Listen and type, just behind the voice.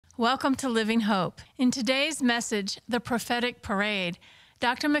Welcome to Living Hope. In today's message, The Prophetic Parade,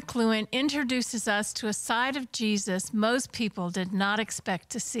 Dr. McLewin introduces us to a side of Jesus most people did not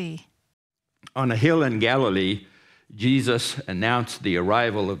expect to see. On a hill in Galilee, Jesus announced the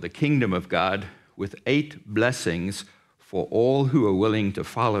arrival of the kingdom of God with 8 blessings for all who are willing to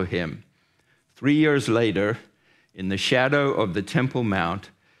follow him. 3 years later, in the shadow of the Temple Mount,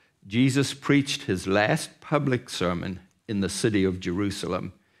 Jesus preached his last public sermon in the city of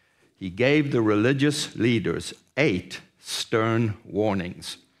Jerusalem. He gave the religious leaders 8 stern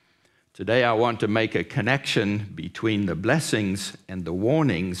warnings. Today, I want to make a connection between the blessings and the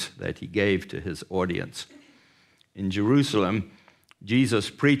warnings that he gave to his audience. In Jerusalem,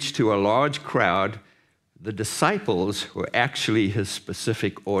 Jesus preached to a large crowd. The disciples were actually his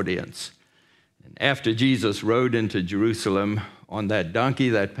specific audience. And after Jesus rode into Jerusalem on that donkey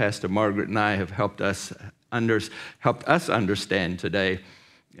that Pastor Margaret and I have helped us understand today,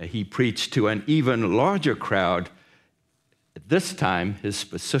 he preached to an even larger crowd. At this time, his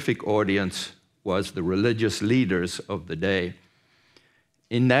specific audience was the religious leaders of the day.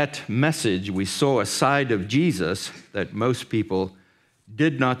 In that message, we saw a side of Jesus that most people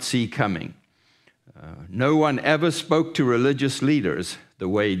did not see coming. No one ever spoke to religious leaders the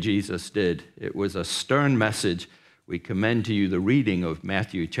way Jesus did. It was a stern message. We commend to you the reading of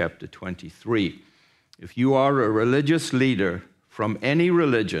Matthew chapter 23. If you are a religious leader from any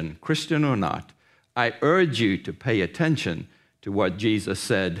religion, Christian or not, I urge you to pay attention to what Jesus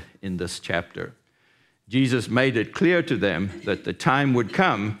said in this chapter. Jesus made it clear to them that the time would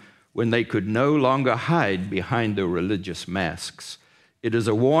come when they could no longer hide behind their religious masks. It is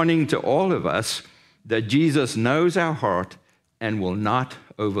a warning to all of us that Jesus knows our heart and will not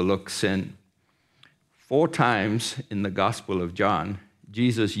overlook sin. 4 times in the Gospel of John,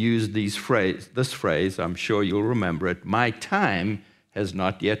 Jesus used this phrase, I'm sure you'll remember it, "My time has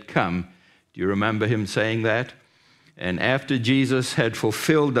not yet come." Do you remember him saying that? And after Jesus had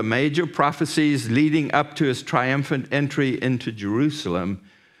fulfilled the major prophecies leading up to his triumphant entry into Jerusalem,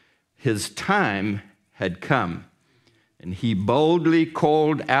 his time had come. And he boldly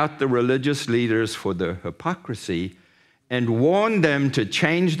called out the religious leaders for their hypocrisy and warned them to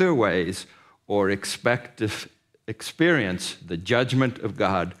change their ways or expect to experience the judgment of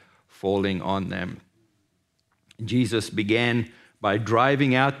God falling on them. Jesus began by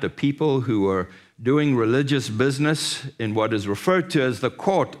driving out the people who were doing religious business in what is referred to as the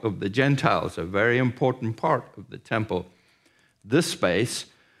court of the Gentiles, a very important part of the temple. This space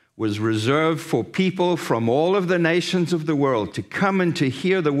was reserved for people from all of the nations of the world to come and to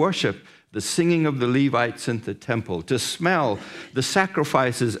hear the worship, the singing of the Levites in the temple, to smell the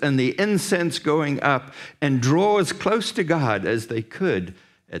sacrifices and the incense going up and draw as close to God as they could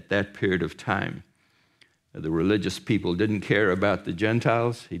at that period of time. The religious people didn't care about the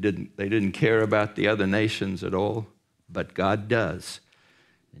Gentiles. They didn't care about the other nations at all, but God does.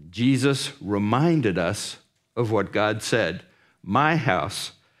 And Jesus reminded us of what God said, "My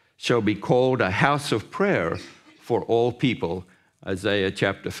house shall be called a house of prayer for all people," Isaiah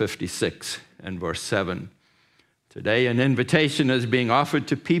chapter 56 and verse 7. Today, an invitation is being offered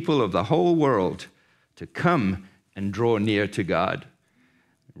to people of the whole world to come and draw near to God.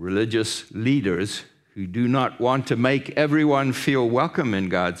 Religious leaders who do not want to make everyone feel welcome in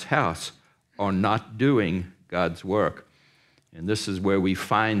God's house are not doing God's work. And this is where we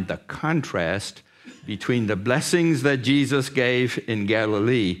find the contrast between the blessings that Jesus gave in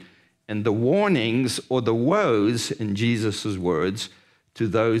Galilee and the warnings or the woes, in Jesus' words, to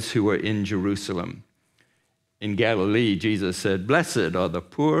those who were in Jerusalem. In Galilee, Jesus said, "Blessed are the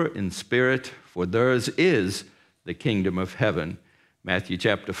poor in spirit, for theirs is the kingdom of heaven." Matthew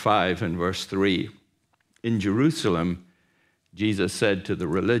chapter 5 and verse 3. In Jerusalem, Jesus said to the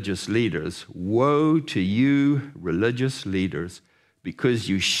religious leaders, "Woe to you, religious leaders, because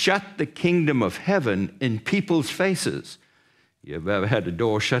you shut the kingdom of heaven in people's faces." You've ever had a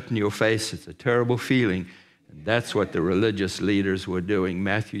door shut in your face? It's a terrible feeling. And that's what the religious leaders were doing.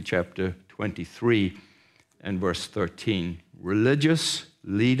 Matthew chapter 23 and verse 13. Religious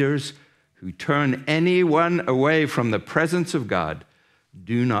leaders who turn anyone away from the presence of God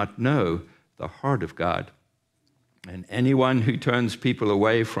do not know the heart of God. And anyone who turns people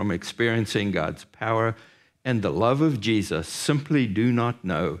away from experiencing God's power and the love of Jesus simply do not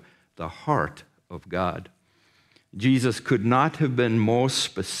know the heart of God. Jesus could not have been more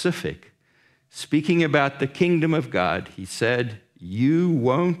specific. Speaking about the kingdom of God, he said, "You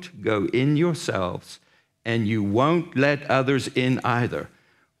won't go in yourselves, and you won't let others in either."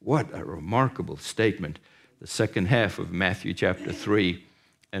 What a remarkable statement. The second half of Matthew chapter 3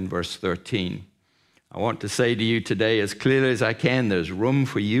 and verse 13. I want to say to you today as clearly as I can, there's room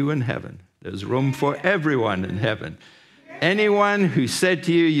for you in heaven. There's room for everyone in heaven. Anyone who said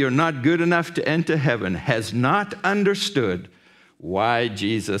to you, you're not good enough to enter heaven, has not understood why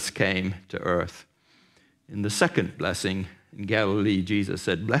Jesus came to earth. In the second blessing in Galilee, Jesus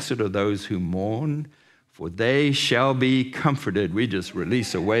said, blessed are those who mourn, for they shall be comforted. We just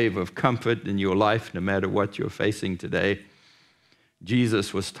release a wave of comfort in your life, no matter what you're facing today.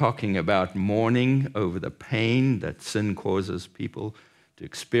 Jesus was talking about mourning over the pain that sin causes people to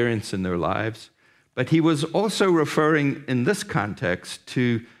experience in their lives. But he was also referring in this context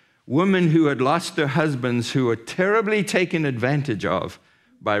to women who had lost their husbands, who were terribly taken advantage of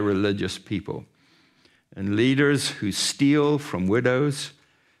by religious people, and leaders who steal from widows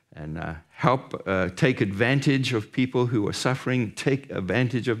and help take advantage of people who are suffering, take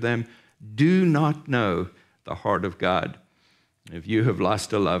advantage of them, do not know the heart of God. If you have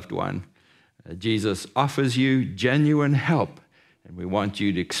lost a loved one, Jesus offers you genuine help, and we want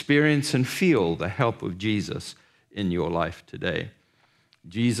you to experience and feel the help of Jesus in your life today.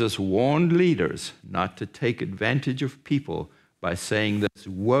 Jesus warned leaders not to take advantage of people by saying this,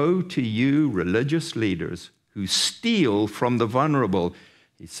 woe to you, religious leaders, who steal from the vulnerable.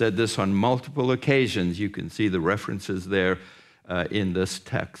 He said this on multiple occasions. You can see the references there in this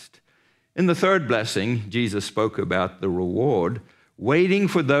text. In the third blessing, Jesus spoke about the reward, waiting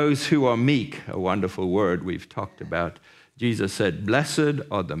for those who are meek, a wonderful word we've talked about. Jesus said, blessed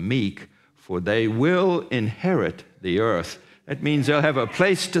are the meek, for they will inherit the earth. That means they'll have a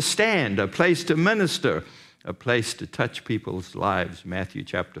place to stand, a place to minister, a place to touch people's lives. Matthew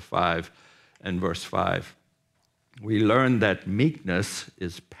chapter 5 and verse 5. We learn that meekness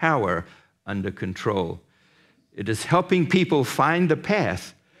is power under control. It is helping people find the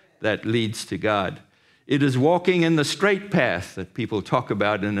path that leads to God. It is walking in the straight path that people talk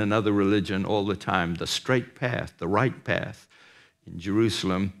about in another religion all the time, the straight path, the right path. In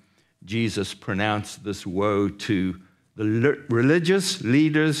Jerusalem, Jesus pronounced this woe to the religious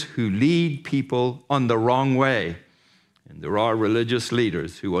leaders who lead people on the wrong way. And there are religious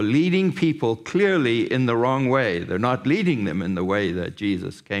leaders who are leading people clearly in the wrong way. They're not leading them in the way that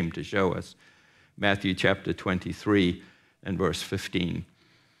Jesus came to show us. Matthew chapter 23 and verse 15.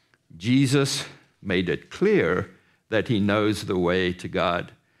 Jesus made it clear that he knows the way to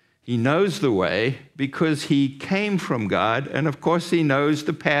God. He knows the way because he came from God, and of course he knows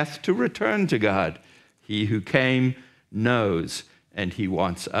the path to return to God. He who came knows, and he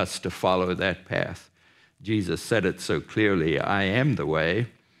wants us to follow that path. Jesus said it so clearly, I am the way,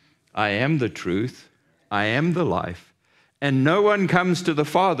 I am the truth, I am the life, and no one comes to the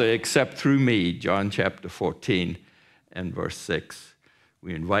Father except through me, John chapter 14 and verse 6.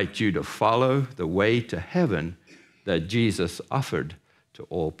 We invite you to follow the way to heaven that Jesus offered to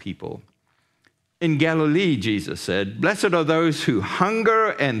all people. In Galilee, Jesus said, blessed are those who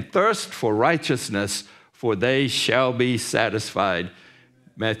hunger and thirst for righteousness, for they shall be satisfied.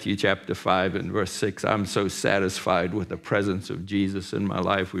 Matthew chapter 5 and verse 6, I'm so satisfied with the presence of Jesus in my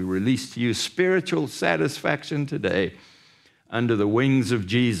life. We release to you spiritual satisfaction today under the wings of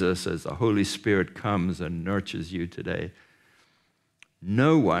Jesus as the Holy Spirit comes and nurtures you today.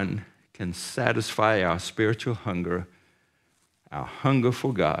 No one can satisfy our spiritual hunger, our hunger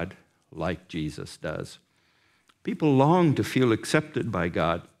for God, like Jesus does. People long to feel accepted by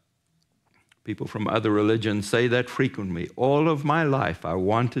God. People from other religions say that frequently. All of my life, I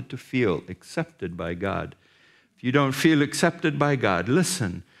wanted to feel accepted by God. If you don't feel accepted by God,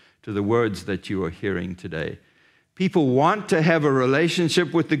 listen to the words that you are hearing today. People want to have a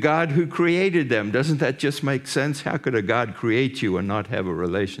relationship with the God who created them. Doesn't that just make sense? How could a God create you and not have a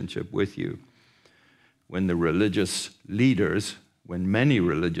relationship with you? When many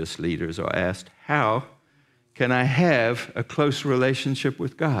religious leaders are asked, how can I have a close relationship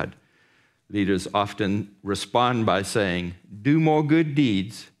with God? Leaders often respond by saying, do more good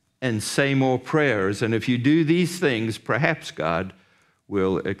deeds and say more prayers, and if you do these things, perhaps God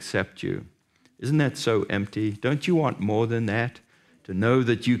will accept you. Isn't that so empty? Don't you want more than that? To know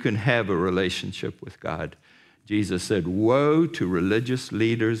that you can have a relationship with God. Jesus said, woe to religious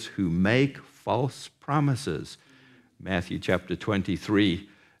leaders who make false promises. Matthew chapter 23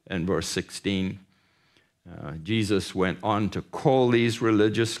 and verse 16. Jesus went on to call these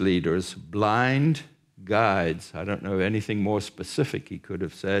religious leaders blind guides. I don't know anything more specific he could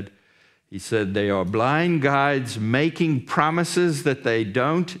have said. He said they are blind guides making promises that they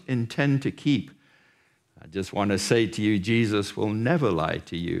don't intend to keep. I just want to say to you, Jesus will never lie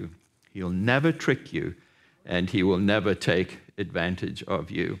to you. He'll never trick you, and he will never take advantage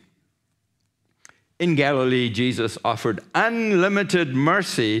of you. In Galilee, Jesus offered unlimited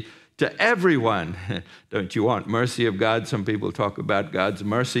mercy to everyone. Don't you want mercy of God? Some people talk about God's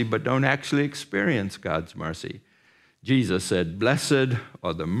mercy, but don't actually experience God's mercy. Jesus said, "Blessed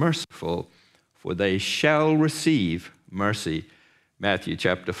are the merciful, for they shall receive mercy." Matthew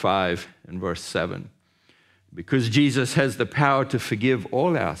chapter 5 and verse 7. Because Jesus has the power to forgive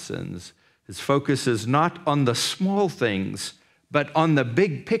all our sins, his focus is not on the small things, but on the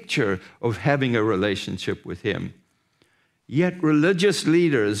big picture of having a relationship with him. Yet religious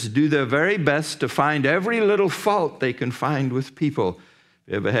leaders do their very best to find every little fault they can find with people.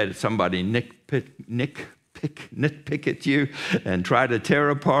 You ever had somebody nitpick at you and try to tear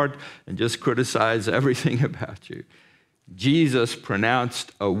apart and just criticize everything about you? Jesus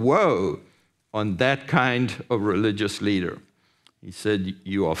pronounced a woe on that kind of religious leader. He said,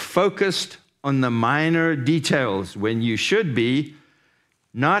 "You are focused on the minor details when you should be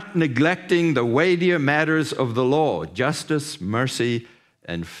not neglecting the weightier matters of the law, justice, mercy,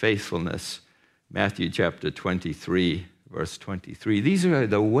 and faithfulness." Matthew chapter 23, verse 23. These are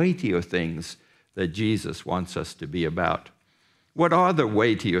the weightier things that Jesus wants us to be about. What are the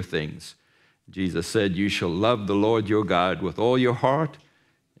weightier things? Jesus said, "You shall love the Lord your God with all your heart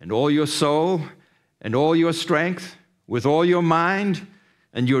and all your soul and all your strength, with all your mind,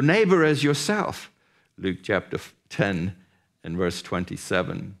 and your neighbor as yourself." Luke chapter 10 and verse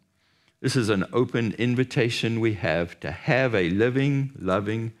 27. This is an open invitation we have to have a living,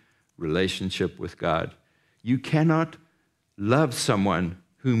 loving relationship with God. You cannot love someone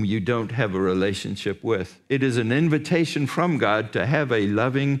whom you don't have a relationship with. It is an invitation from God to have a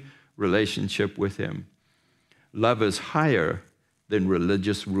loving relationship with him. Love is higher than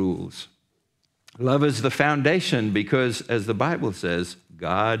religious rules. Love is the foundation because, as the Bible says,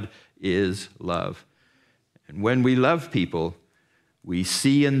 God is love. And when we love people, we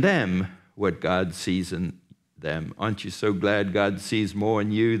see in them what God sees in them. Aren't you so glad God sees more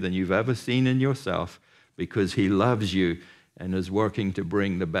in you than you've ever seen in yourself, because he loves you and is working to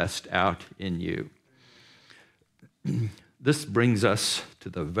bring the best out in you? This brings us to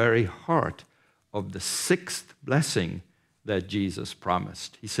the very heart of the sixth blessing that Jesus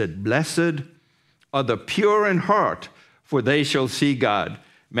promised. He said, "Blessed are the pure in heart, for they shall see God."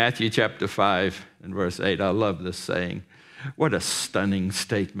 Matthew chapter 5 and verse 8. I love this saying. What a stunning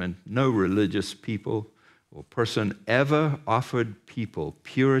statement. No religious people or person ever offered people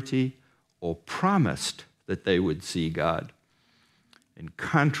purity or promised that they would see God. In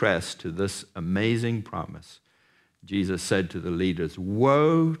contrast to this amazing promise, Jesus said to the leaders,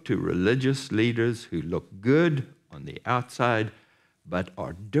 "Woe to religious leaders who look good on the outside, but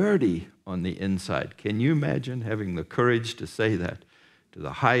are dirty on the inside." Can you imagine having the courage to say that to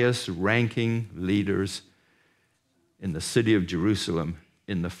the highest ranking leaders in the city of Jerusalem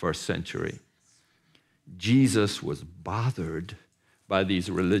in the first century? Jesus was bothered by these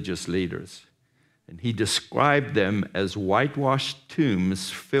religious leaders, and he described them as whitewashed tombs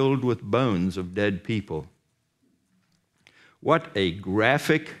filled with bones of dead people. What a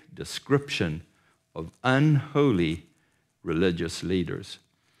graphic description of unholy religious leaders.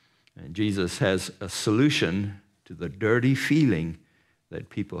 And Jesus has a solution to the dirty feeling that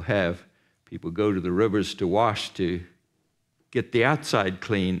people have. People go to the rivers to wash, to get the outside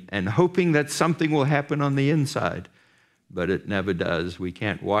clean, and hoping that something will happen on the inside. But it never does. We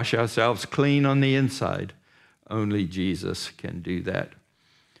can't wash ourselves clean on the inside. Only Jesus can do that.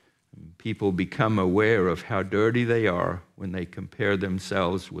 People become aware of how dirty they are when they compare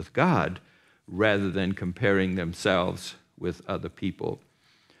themselves with God rather than comparing themselves with other people.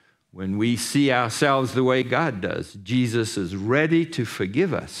 When we see ourselves the way God does, Jesus is ready to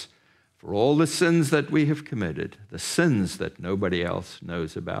forgive us for all the sins that we have committed, the sins that nobody else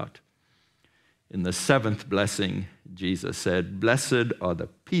knows about. In the seventh blessing, Jesus said, "Blessed are the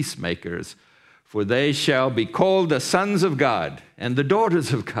peacemakers, for they shall be called the sons of God and the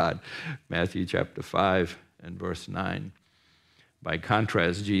daughters of God." Matthew chapter 5 and verse 9. By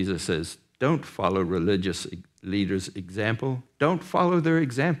contrast, Jesus says, don't follow religious leaders' example. Don't follow their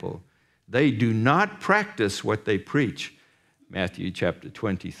example. They do not practice what they preach. Matthew chapter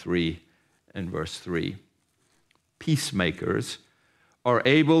 23 and verse 3. Peacemakers are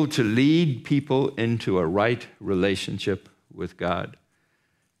able to lead people into a right relationship with God.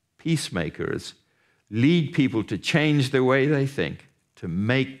 Peacemakers lead people to change the way they think, to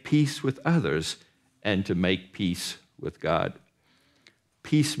make peace with others, and to make peace with God.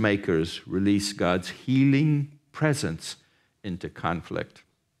 Peacemakers release God's healing presence into conflict.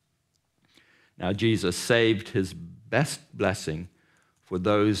 Now, Jesus saved his best blessing for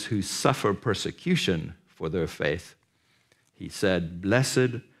those who suffer persecution for their faith. He said,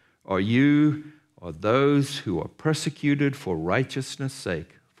 "Blessed are you or those who are persecuted for righteousness'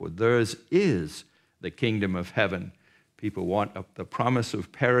 sake, for theirs is the kingdom of heaven. People want the promise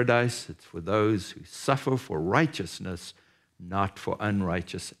of paradise. It's for those who suffer for righteousness, not for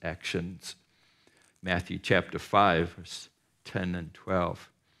unrighteous actions. Matthew chapter 5, verse 10 and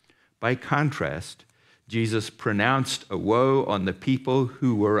 12. By contrast, Jesus pronounced a woe on the people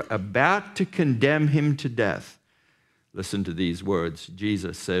who were about to condemn him to death. Listen to these words.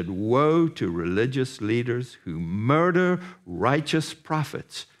 Jesus said, "Woe to religious leaders who murder righteous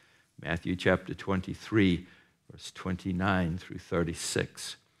prophets." Matthew chapter 23, verse 29 through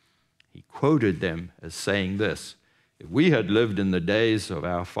 36. He quoted them as saying this, "If we had lived in the days of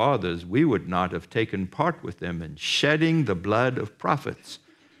our fathers, we would not have taken part with them in shedding the blood of prophets."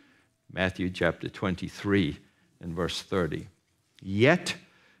 Matthew chapter 23 and verse 30. Yet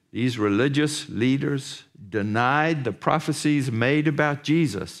these religious leaders denied the prophecies made about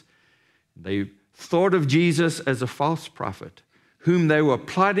Jesus. They thought of Jesus as a false prophet, whom they were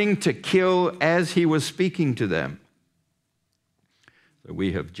plotting to kill as he was speaking to them. So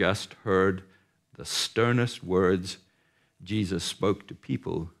we have just heard the sternest words Jesus spoke to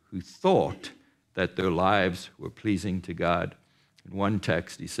people who thought that their lives were pleasing to God. In one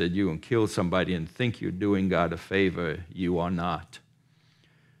text, he said, "You can kill somebody and think you're doing God a favor. You are not."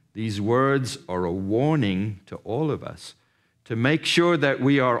 These words are a warning to all of us to make sure that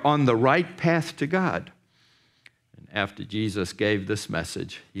we are on the right path to God. And after Jesus gave this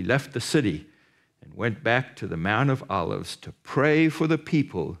message, he left the city and went back to the Mount of Olives to pray for the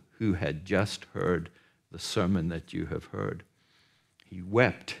people who had just heard the sermon that you have heard. He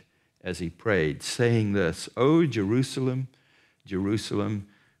wept as he prayed, saying this, "O Jerusalem, Jerusalem,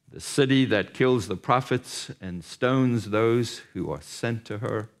 the city that kills the prophets and stones those who are sent to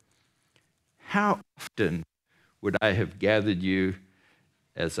her. How often would I have gathered you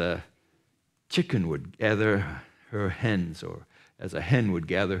as a chicken would gather her hens, or as a hen would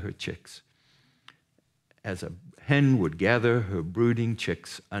gather her chicks, as a hen would gather her brooding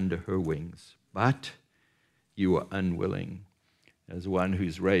chicks under her wings. But you are unwilling." As one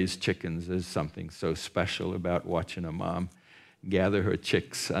who's raised chickens, there's something so special about watching a mom gather her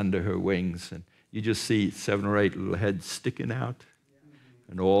chicks under her wings. And you just see 7 or 8 little heads sticking out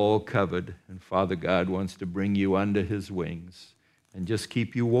and all covered. And Father God wants to bring you under his wings and just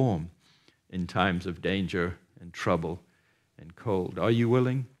keep you warm in times of danger and trouble and cold. Are you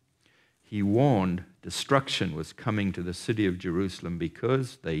willing? He warned destruction was coming to the city of Jerusalem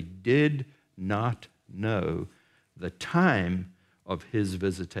because they did not know the time of his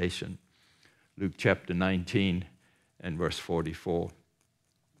visitation. Luke chapter 19 and verse 44.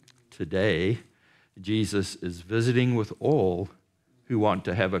 Today, Jesus is visiting with all who want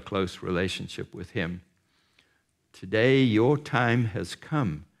to have a close relationship with him. Today, your time has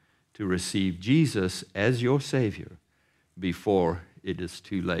come to receive Jesus as your Savior before it is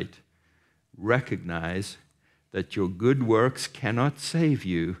too late. Recognize that your good works cannot save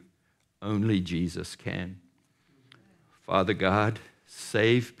you, only Jesus can. Father God,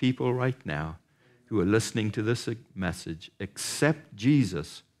 save people right now who are listening to this message. Accept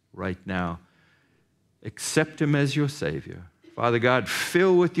Jesus right now. Accept him as your Savior. Father God,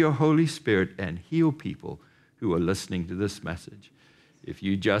 fill with your Holy Spirit and heal people who are listening to this message. If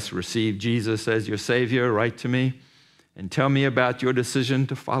you just received Jesus as your Savior, write to me and tell me about your decision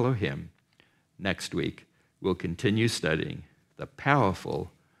to follow him. Next week, we'll continue studying the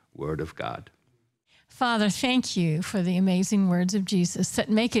powerful Word of God. Father, thank you for the amazing words of Jesus that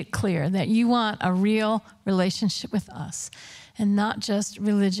make it clear that you want a real relationship with us and not just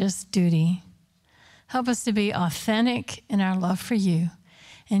religious duty. Help us to be authentic in our love for you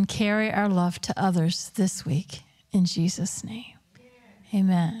and carry our love to others this week. In Jesus' name,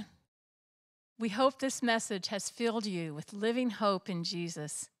 amen. We hope this message has filled you with living hope in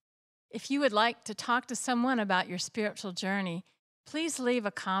Jesus. If you would like to talk to someone about your spiritual journey, please leave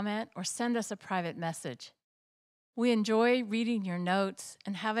a comment or send us a private message. We enjoy reading your notes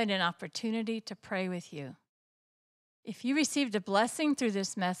and having an opportunity to pray with you. If you received a blessing through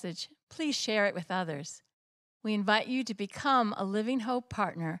this message, please share it with others. We invite you to become a Living Hope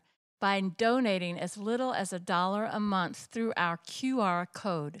partner by donating as little as $1 a month through our QR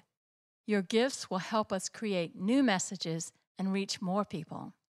code. Your gifts will help us create new messages and reach more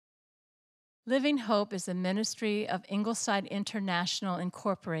people. Living Hope is a ministry of Ingleside International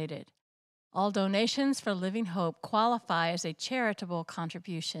Incorporated. All donations for Living Hope qualify as a charitable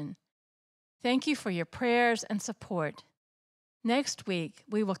contribution. Thank you for your prayers and support. Next week,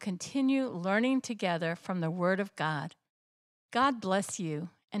 we will continue learning together from the Word of God. God bless you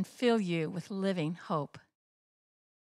and fill you with living hope.